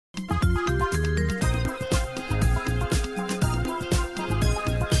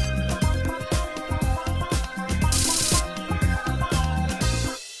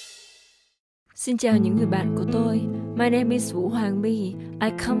Xin chào những người bạn của tôi. My name is Hoangmy.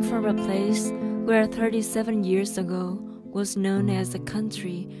 I come from a place where 37 years ago was known as a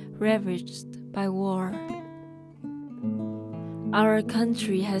country ravaged by war. Our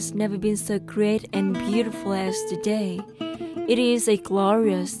country has never been so great and beautiful as today. It is a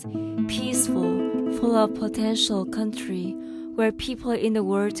glorious, peaceful, full of potential country where people in the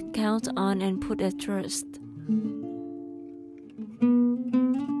world count on and put their trust.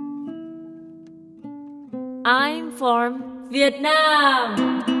 I'm from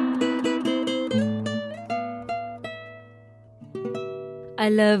Vietnam. I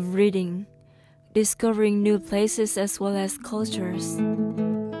love reading, discovering new places as well as cultures.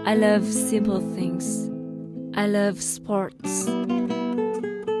 I love simple things. I love sports.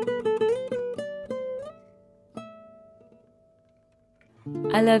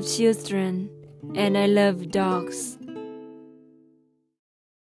 I love children and I love dogs.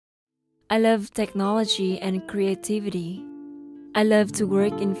 I love technology and creativity. I love to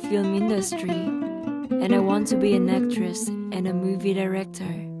work in film industry and I want to be an actress and a movie director.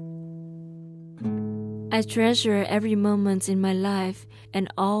 I treasure every moment in my life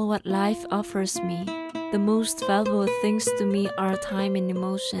and all what life offers me. The most valuable things to me are time and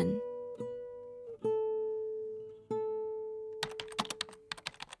emotion.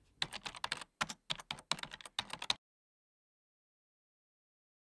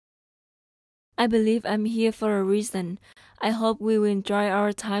 I believe I'm here for a reason. I hope we will enjoy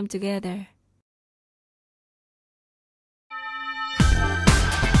our time together.